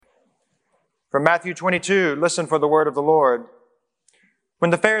From Matthew 22, listen for the word of the Lord.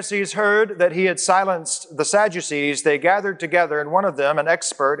 When the Pharisees heard that he had silenced the Sadducees, they gathered together, and one of them, an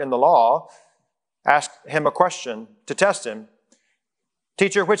expert in the law, asked him a question to test him.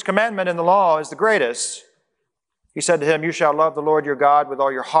 Teacher, which commandment in the law is the greatest? He said to him, you shall love the Lord your God with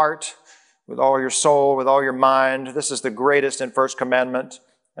all your heart, with all your soul, with all your mind. This is the greatest and first commandment.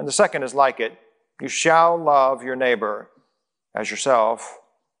 And the second is like it. You shall love your neighbor as yourself.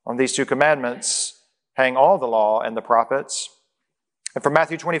 On these two commandments hang all the law and the prophets. And from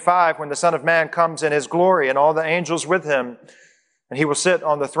Matthew 25, when the Son of Man comes in his glory and all the angels with him, and he will sit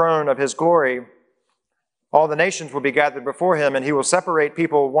on the throne of his glory, all the nations will be gathered before him, and he will separate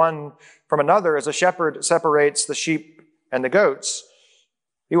people one from another as a shepherd separates the sheep and the goats.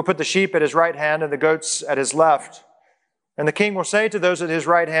 He will put the sheep at his right hand and the goats at his left. And the king will say to those at his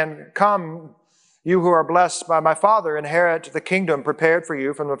right hand, come, you who are blessed by my Father, inherit the kingdom prepared for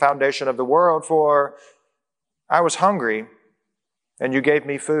you from the foundation of the world. For I was hungry, and you gave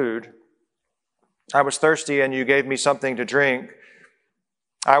me food. I was thirsty, and you gave me something to drink.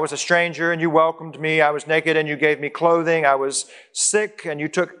 I was a stranger, and you welcomed me. I was naked, and you gave me clothing. I was sick, and you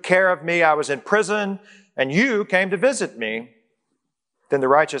took care of me. I was in prison, and you came to visit me. Then the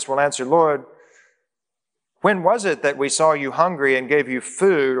righteous will answer, Lord, when was it that we saw you hungry and gave you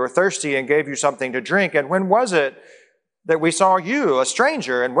food, or thirsty and gave you something to drink? And when was it that we saw you, a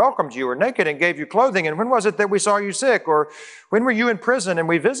stranger, and welcomed you, or naked and gave you clothing? And when was it that we saw you sick? Or when were you in prison and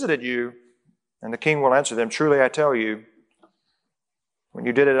we visited you? And the king will answer them, truly I tell you, when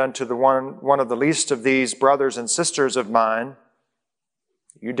you did it unto the one of the least of these brothers and sisters of mine,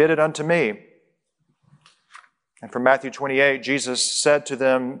 you did it unto me. And from Matthew 28, Jesus said to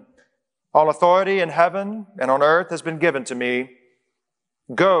them, all authority in heaven and on earth has been given to me.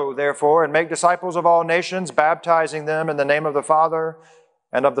 Go, therefore, and make disciples of all nations, baptizing them in the name of the Father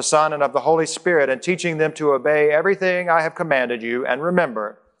and of the Son and of the Holy Spirit, and teaching them to obey everything I have commanded you. And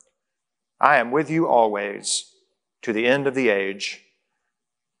remember, I am with you always to the end of the age.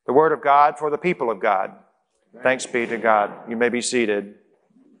 The word of God for the people of God. Thanks be to God. You may be seated.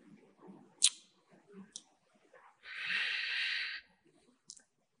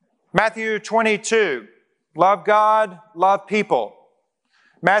 Matthew 22, love God, love people.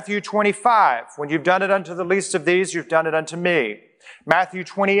 Matthew 25, when you've done it unto the least of these, you've done it unto me. Matthew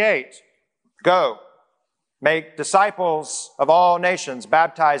 28, go, make disciples of all nations,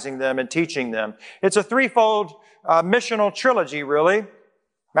 baptizing them and teaching them. It's a threefold missional trilogy, really.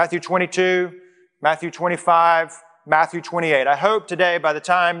 Matthew 22, Matthew 25, Matthew 28. I hope today, by the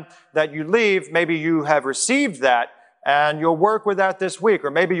time that you leave, maybe you have received that and you'll work with that this week, or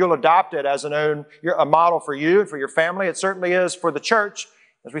maybe you'll adopt it as a model for you and for your family. It certainly is for the church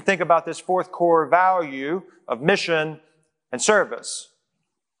as we think about this fourth core value of mission and service.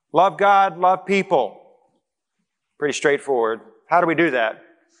 Love God, love people. Pretty straightforward. How do we do that?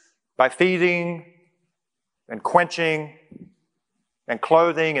 By feeding and quenching and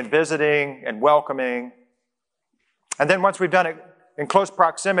clothing and visiting and welcoming. And then once we've done it in close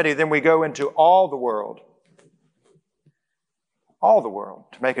proximity, then we go into all the world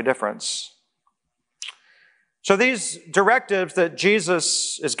to make a difference. So these directives that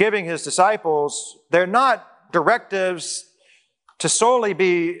Jesus is giving his disciples, they're not directives to solely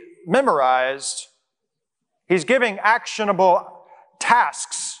be memorized. He's giving actionable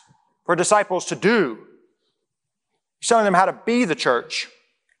tasks for disciples to do. He's telling them how to be the church.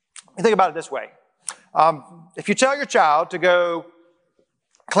 You think about it this way. If you tell your child to go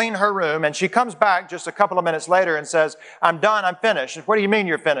clean her room, and she comes back just a couple of minutes later and says, I'm done, I'm finished. What do you mean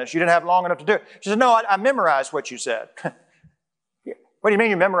you're finished? You didn't have long enough to do it. She said, no, I memorized what you said. What do you mean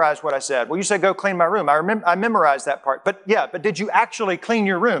you memorized what I said? Well, you said go clean my room. I memorized that part. But did you actually clean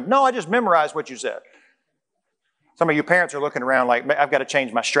your room? No, I just memorized what you said. Some of you parents are looking around like, I've got to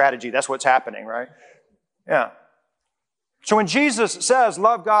change my strategy. That's what's happening, right? Yeah. So when Jesus says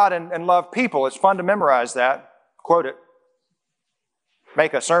love God and love people, it's fun to memorize that. Quote it.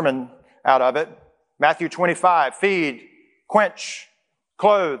 Make a sermon out of it. Matthew 25, feed, quench,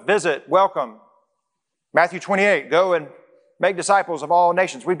 clothe, visit, welcome. Matthew 28, go and make disciples of all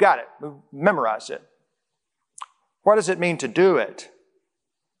nations. We've got it. We've memorized it. What does it mean to do it?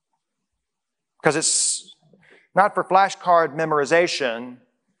 Because it's not for flashcard memorization,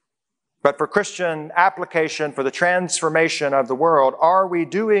 but for Christian application, for the transformation of the world. Are we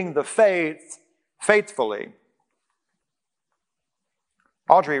doing the faith faithfully?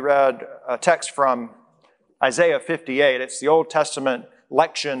 Audrey read a text from Isaiah 58. It's the Old Testament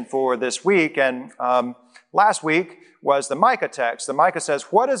lection for this week. And last week was the Micah text. The Micah says,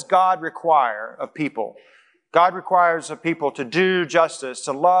 what does God require of people? God requires of people to do justice,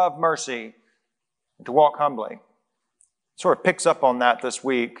 to love mercy, to walk humbly. Sort of picks up on that this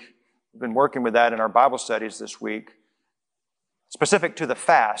week. We've been working with that in our Bible studies this week. Specific to the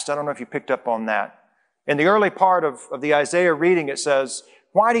fast. I don't know if you picked up on that. In the early part of the Isaiah reading, it says,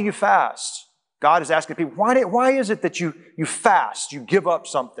 why do you fast? God is asking people, why is it that you fast, you give up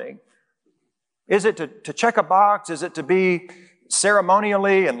something? Is it to check a box? Is it to be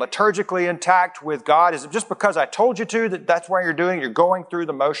ceremonially and liturgically intact with God? Is it just because I told you to that's why you're doing it? You're going through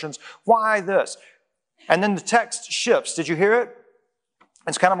the motions. Why this? And then the text shifts. Did you hear it?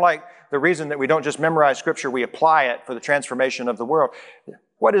 It's kind of like the reason that we don't just memorize Scripture, we apply it for the transformation of the world.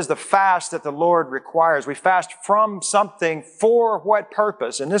 What is the fast that the Lord requires? We fast from something for what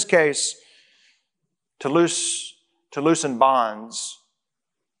purpose? In this case, to loosen bonds,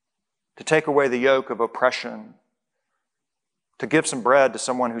 to take away the yoke of oppression, to give some bread to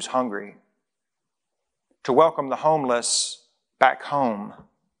someone who's hungry, to welcome the homeless back home.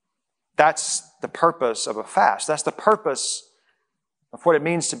 That's the purpose of a fast. That's the purpose of what it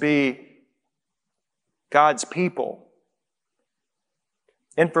means to be God's people.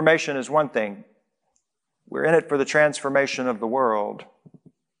 Information is one thing. We're in it for the transformation of the world.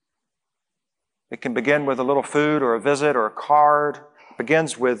 It can begin with a little food or a visit or a card. It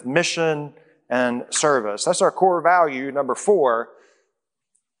begins with mission and service. That's our core value, number 4.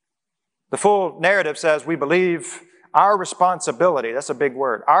 The full narrative says we believe our responsibility, that's a big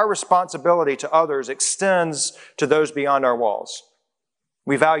word, our responsibility to others extends to those beyond our walls.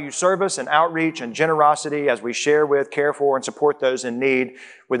 We value service and outreach and generosity as we share with, care for, and support those in need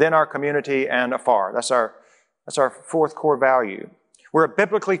within our community and afar. That's our 4th core value. We're a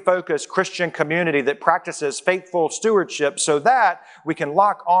biblically focused Christian community that practices faithful stewardship so that we can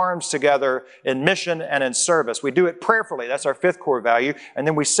lock arms together in mission and in service. We do it prayerfully. That's our 5th core value. And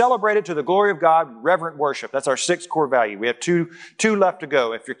then we celebrate it to the glory of God, reverent worship. That's our 6th core value. We have two left to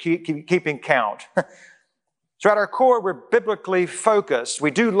go if you're keeping count. So at our core, we're biblically focused.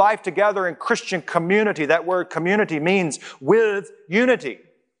 We do life together in Christian community. That word community means with unity.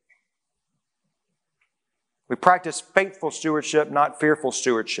 We practice faithful stewardship, not fearful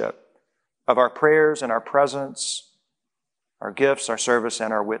stewardship, of our prayers and our presence, our gifts, our service,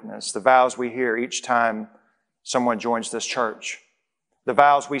 and our witness. The vows we hear each time someone joins this church. The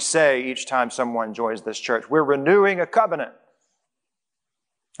vows we say each time someone joins this church. We're renewing a covenant.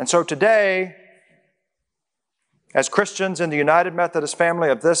 And so today, as Christians in the United Methodist family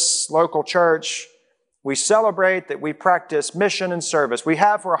of this local church, we celebrate that we practice mission and service. We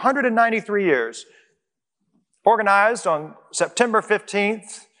have for 193 years. Organized on September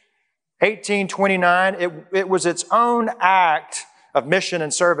 15th, 1829, it was its own act of mission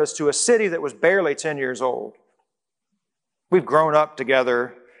and service to a city that was barely 10 years old. We've grown up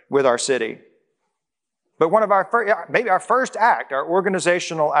together with our city. But one of maybe our first act, our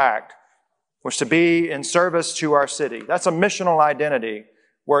organizational act, was to be in service to our city. That's a missional identity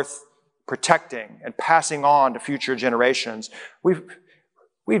worth protecting and passing on to future generations. We've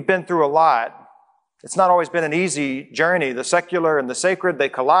been through a lot. It's not always been an easy journey. The secular and the sacred, they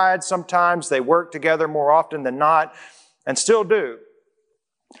collide sometimes. They work together more often than not, and still do.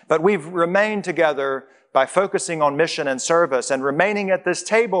 But we've remained together by focusing on mission and service and remaining at this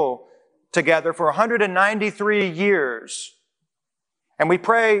table together for 193 years. And we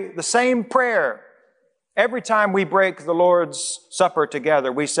pray the same prayer every time we break the Lord's Supper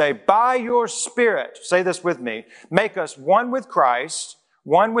together. We say, by your Spirit, say this with me, make us one with Christ,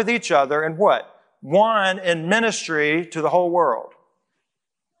 one with each other, and what? One in ministry to the whole world.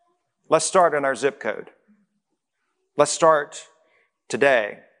 Let's start in our zip code. Let's start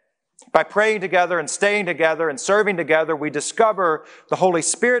today. By praying together and staying together and serving together, we discover the Holy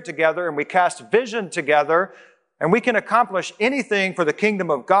Spirit together and we cast vision together, and we can accomplish anything for the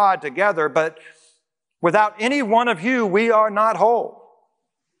kingdom of God together, but without any one of you, we are not whole.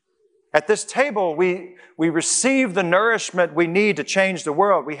 At this table, we receive the nourishment we need to change the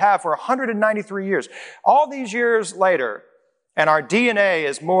world. We have for 193 years. All these years later, and our DNA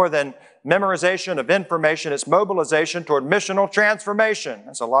is more than memorization of information. It's mobilization toward missional transformation.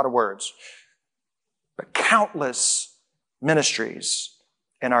 That's a lot of words. But countless ministries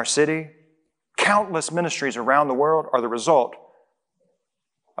in our city, countless ministries around the world are the result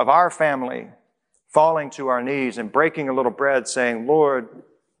of our family falling to our knees and breaking a little bread saying, Lord,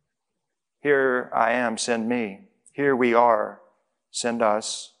 here I am, send me. Here we are, send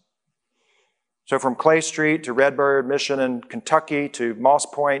us. So from Clay Street to Redbird Mission in Kentucky to Moss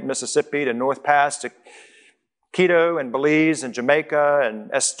Point, Mississippi to North Pass to Quito and Belize and Jamaica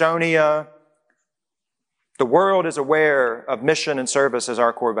and Estonia, the world is aware of mission and service as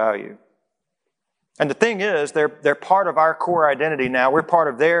our core value. And the thing is, they're part of our core identity now. We're part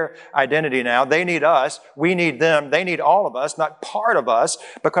of their identity now. They need us. We need them. They need all of us, not part of us,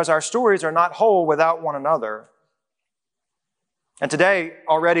 because our stories are not whole without one another. And today,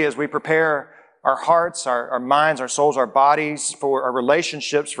 already as we prepare our hearts, our minds, our souls, our bodies, for our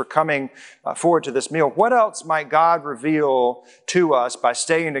relationships, for coming forward to this meal, what else might God reveal to us by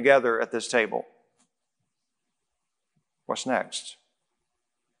staying together at this table? What's next?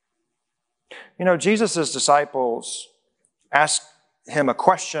 You know, Jesus' disciples asked him a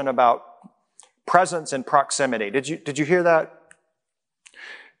question about presence and proximity. Did you hear that?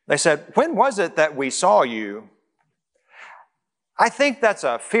 They said, "When was it that we saw you?" I think that's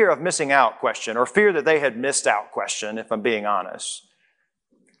a fear of missing out question, or fear that they had missed out question, if I'm being honest.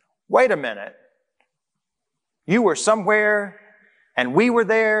 Wait a minute. You were somewhere, and we were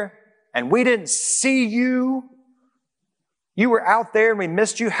there, and we didn't see you? You were out there and we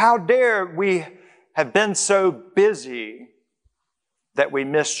missed you? How dare we have been so busy that we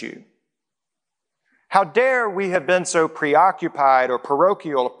missed you? How dare we have been so preoccupied or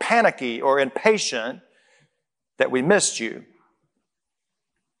parochial, or panicky or impatient that we missed you?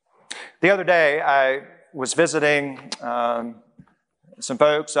 The other day, I was visiting some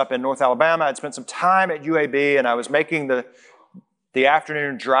folks up in North Alabama. I'd spent some time at UAB, and I was making the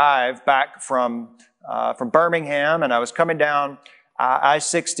afternoon drive back from Birmingham, and I was coming down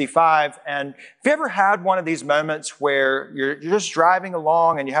I-65. And have you ever had one of these moments where you're just driving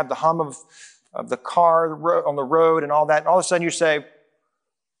along and you have the hum of the car on the road and all that, and all of a sudden you say,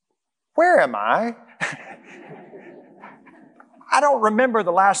 "Where am I?" I don't remember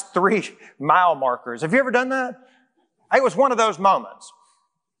the last 3 mile markers. Have you ever done that? It was one of those moments.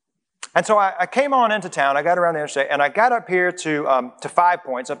 And so I came on into town. I got around the interstate, and I got up here to 5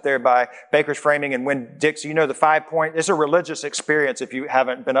 Points up there by Baker's Framing and Winn-Dixie. You know the 5 Point? It's a religious experience if you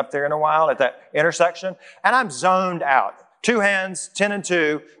haven't been up there in a while at that intersection. And I'm zoned out. 2 hands, 10 and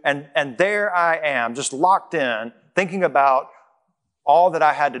 2, and there I am, just locked in, thinking about all that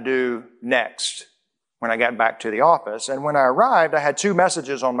I had to do next when I got back to the office. And when I arrived, I had 2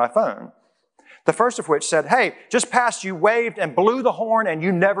 messages on my phone. The first of which said, "Hey, just passed you, waved and blew the horn, and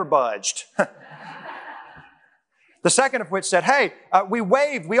you never budged." The second of which said, "Hey, we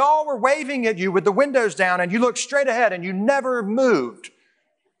waved. We all were waving at you with the windows down, and you looked straight ahead, and you never moved."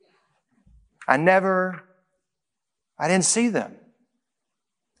 I didn't see them.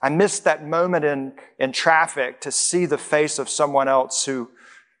 I missed that moment in traffic to see the face of someone else who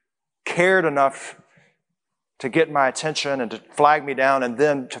cared enough to get my attention and to flag me down and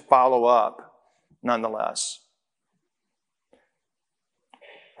then to follow up nonetheless.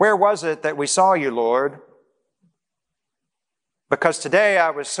 Where was it that we saw you, Lord? Because today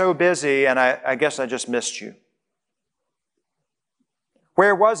I was so busy and I guess I just missed you.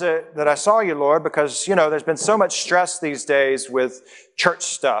 Where was it that I saw you, Lord? Because, there's been so much stress these days with church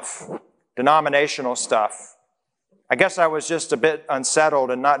stuff, denominational stuff. I guess I was just a bit unsettled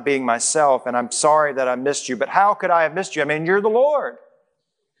and not being myself, and I'm sorry that I missed you. But how could I have missed you? I mean, you're the Lord.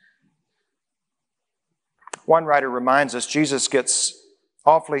 One writer reminds us Jesus gets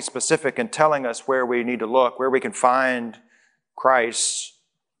awfully specific in telling us where we need to look, where we can find Christ.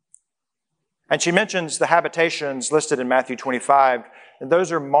 And she mentions the habitations listed in Matthew 25, and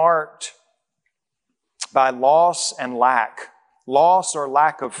those are marked by loss and lack. Loss or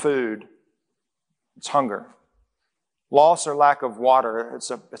lack of food. It's hunger. Loss or lack of water.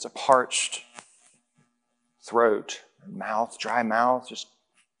 It's a parched throat, mouth, dry mouth. Just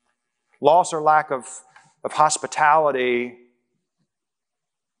loss or lack of hospitality.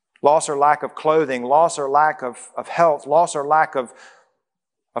 Loss or lack of clothing. Loss or lack of health. Loss or lack of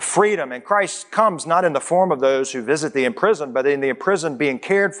freedom. And Christ comes not in the form of those who visit the imprisoned, but in the imprisoned being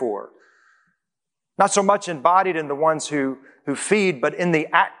cared for. Not so much embodied in the ones who feed, but in the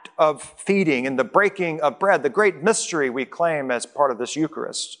act of feeding, in the breaking of bread, the great mystery we claim as part of this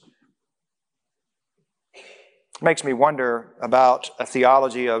Eucharist. It makes me wonder about a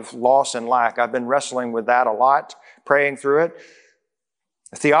theology of loss and lack. I've been wrestling with that a lot, praying through it.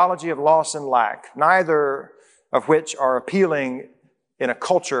 A theology of loss and lack, neither of which are appealing in a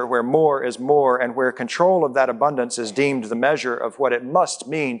culture where more is more and where control of that abundance is deemed the measure of what it must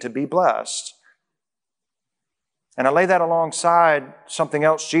mean to be blessed. And I lay that alongside something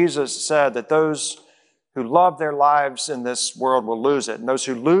else Jesus said, that those who love their lives in this world will lose it, and those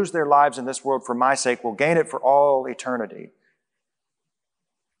who lose their lives in this world for my sake will gain it for all eternity.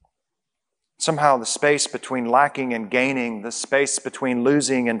 Somehow the space between lacking and gaining, the space between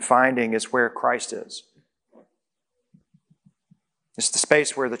losing and finding is where Christ is. It's the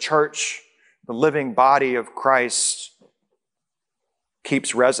space where the church, the living body of Christ,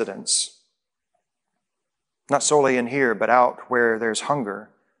 keeps residence. Not solely in here, but out where there's hunger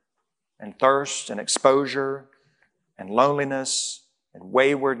and thirst and exposure and loneliness and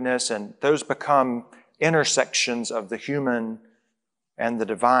waywardness, and those become intersections of the human and the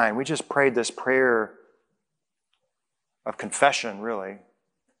divine. We just prayed this prayer of confession, really.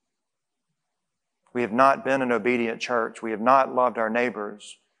 We have not been an obedient church. We have not loved our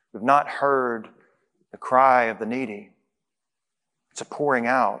neighbors. We've not heard the cry of the needy. It's a pouring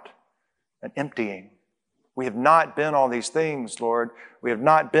out, an emptying. We have not been all these things, Lord. We have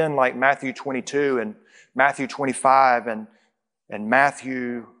not been like Matthew 22 and Matthew 25 and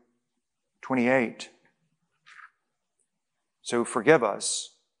Matthew 28. So forgive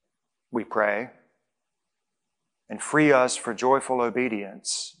us, we pray, and free us for joyful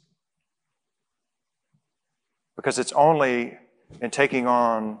obedience. Because it's only in taking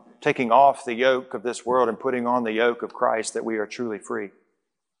off the yoke of this world and putting on the yoke of Christ that we are truly free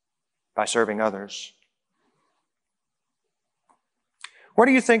by serving others. What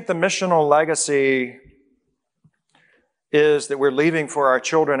do you think the missional legacy is that we're leaving for our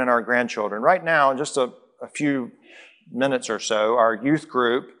children and our grandchildren? Right now, in just a few minutes or so, our youth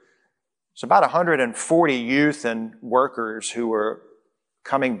group, it's about 140 youth and workers who are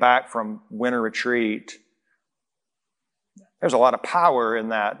coming back from winter retreat. There's a lot of power in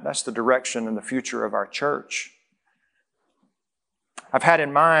that. That's the direction and the future of our church. I've had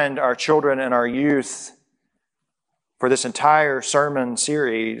in mind our children and our youth for this entire sermon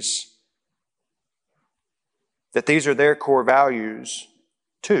series, that these are their core values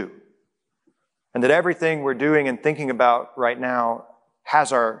too. And that everything we're doing and thinking about right now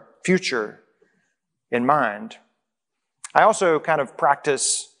has our future in mind. I also kind of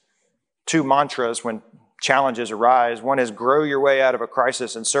practice two mantras when challenges arise. One is grow your way out of a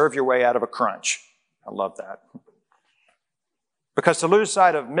crisis and serve your way out of a crunch. I love that. Because to lose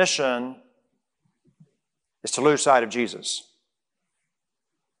sight of mission is to lose sight of Jesus.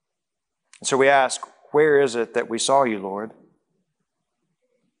 And so we ask, where is it that we saw you, Lord?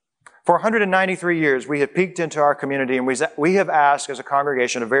 For 193 years, we have peeked into our community and we have asked as a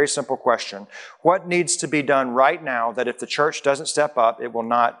congregation a very simple question. What needs to be done right now that if the church doesn't step up, it will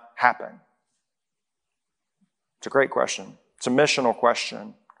not happen? It's a great question. It's a missional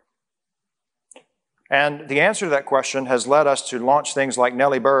question. And the answer to that question has led us to launch things like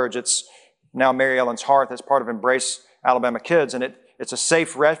Nellie Burge. It's now Mary Ellen's Hearth as part of Embrace Alabama Kids, and it's a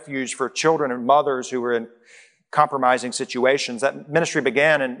safe refuge for children and mothers who are in compromising situations. That ministry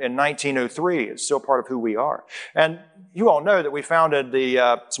began in 1903. It's still part of who we are. And you all know that we founded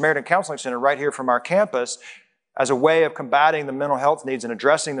the Samaritan Counseling Center right here from our campus as a way of combating the mental health needs and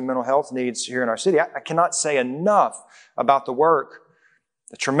addressing the mental health needs here in our city. I cannot say enough about the work,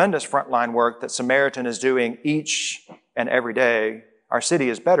 the tremendous frontline work that Samaritan is doing each and every day. Our city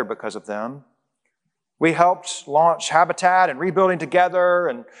is better because of them. We helped launch Habitat and Rebuilding Together,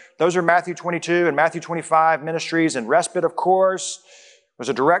 and those are Matthew 22 and Matthew 25 ministries, and Respite, of course, was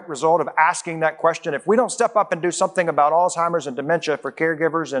a direct result of asking that question. If we don't step up and do something about Alzheimer's and dementia for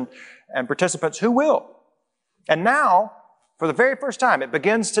caregivers and participants, who will? And now, for the very first time, it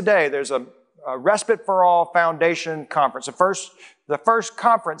begins today, there's a Respite for All Foundation conference, the first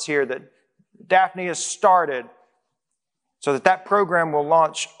conference here that Daphne has started so that program will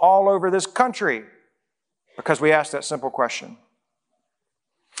launch all over this country because we asked that simple question.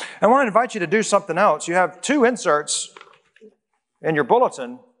 I want to invite you to do something else. You have two inserts in your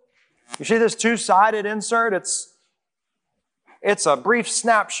bulletin. You see this two-sided insert? It's a brief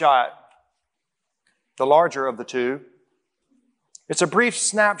snapshot, the larger of the two. It's a brief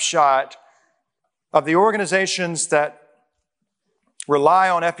snapshot of the organizations that rely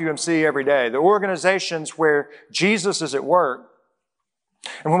on FUMC every day, the organizations where Jesus is at work.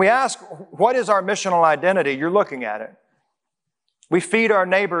 And when we ask, what is our missional identity, you're looking at it. We feed our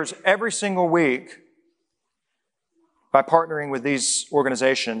neighbors every single week by partnering with these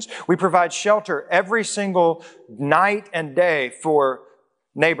organizations. We provide shelter every single night and day for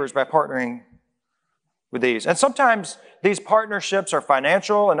neighbors by partnering with these. And sometimes these partnerships are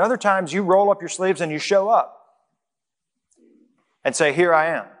financial, and other times you roll up your sleeves and you show up and say, here I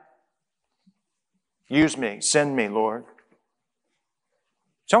am. Use me, send me, Lord.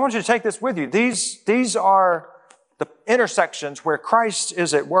 So I want you to take this with you. These are the intersections where Christ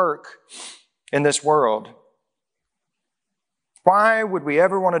is at work in this world. Why would we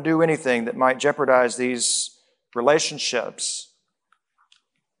ever want to do anything that might jeopardize these relationships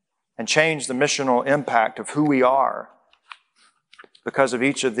and change the missional impact of who we are because of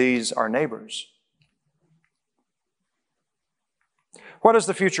each of these, our neighbors? What does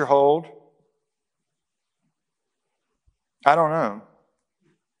the future hold? I don't know.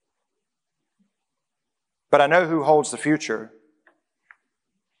 But I know who holds the future.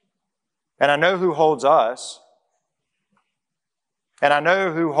 And I know who holds us. And I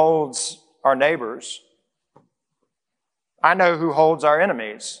know who holds our neighbors. I know who holds our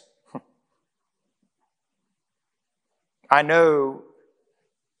enemies. I know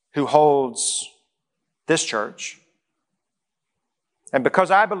who holds this church. And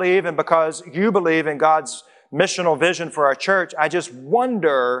because I believe and because you believe in God's missional vision for our church, I just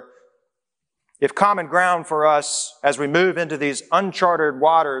wonder if common ground for us as we move into these uncharted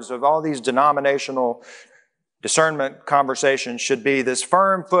waters of all these denominational discernment conversations should be this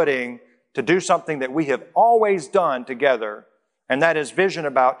firm footing to do something that we have always done together, and that is vision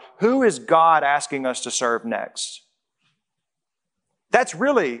about who is God asking us to serve next. That's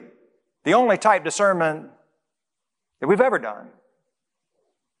really the only type discernment that we've ever done.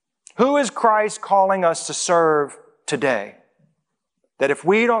 Who is Christ calling us to serve today? That if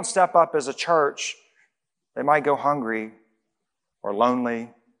we don't step up as a church, they might go hungry or lonely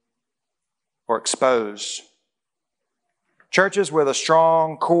or exposed. Churches with a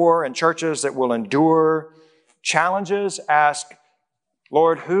strong core and churches that will endure challenges ask,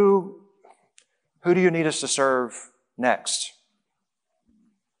 Lord, who do you need us to serve next?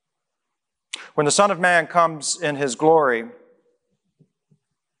 When the Son of Man comes in His glory,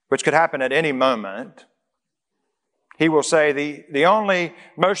 which could happen at any moment, He will say, the only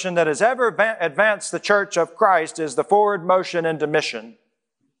motion that has ever advanced the church of Christ is the forward motion into mission.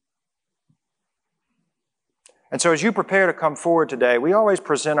 And so as you prepare to come forward today, we always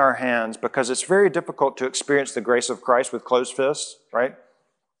present our hands because it's very difficult to experience the grace of Christ with closed fists, right?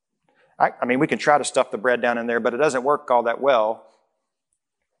 I mean, we can try to stuff the bread down in there, but it doesn't work all that well.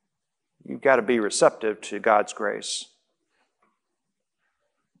 You've got to be receptive to God's grace.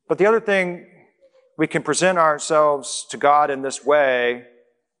 But the other thing, we can present ourselves to God in this way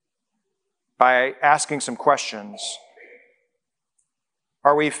by asking some questions.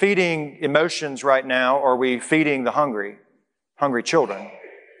 Are we feeding emotions right now, or are we feeding the hungry children?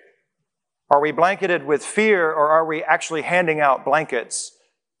 Are we blanketed with fear, or are we actually handing out blankets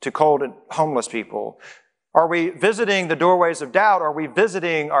to cold and homeless people? Are we visiting the doorways of doubt? Are we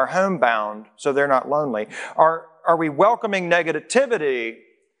visiting our homebound so they're not lonely? Are we welcoming negativity?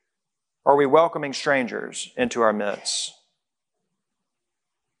 Are we welcoming strangers into our midst?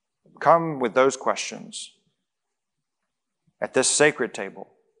 Come with those questions at this sacred table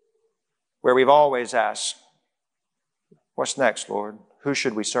where we've always asked, what's next, Lord? Who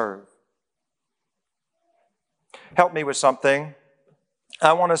should we serve? Help me with something.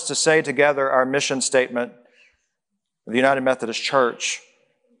 I want us to say together our mission statement of the United Methodist Church.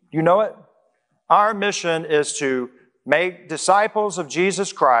 You know it? Our mission is to make disciples of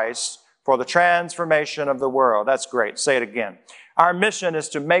Jesus Christ for the transformation of the world. That's great. Say it again. Our mission is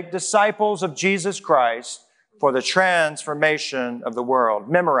to make disciples of Jesus Christ for the transformation of the world.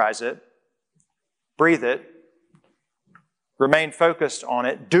 Memorize it. Breathe it. Remain focused on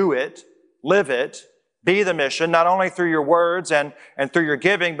it. Do it. Live it. Be the mission, not only through your words and through your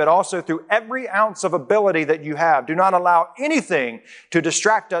giving, but also through every ounce of ability that you have. Do not allow anything to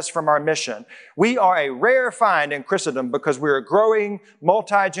distract us from our mission. We are a rare find in Christendom because we're a growing,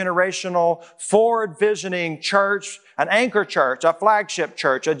 multi-generational, forward-visioning church, an anchor church, a flagship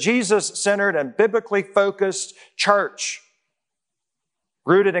church, a Jesus-centered and biblically focused church,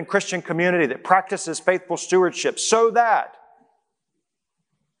 rooted in Christian community that practices faithful stewardship so that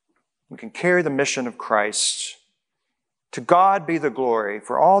we can carry the mission of Christ. To God be the glory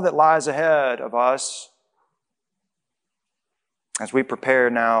for all that lies ahead of us. As we prepare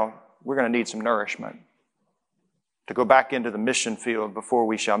now, we're going to need some nourishment to go back into the mission field before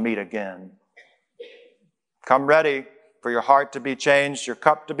we shall meet again. Come ready for your heart to be changed, your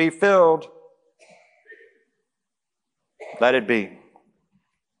cup to be filled. Let it be.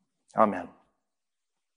 Amen.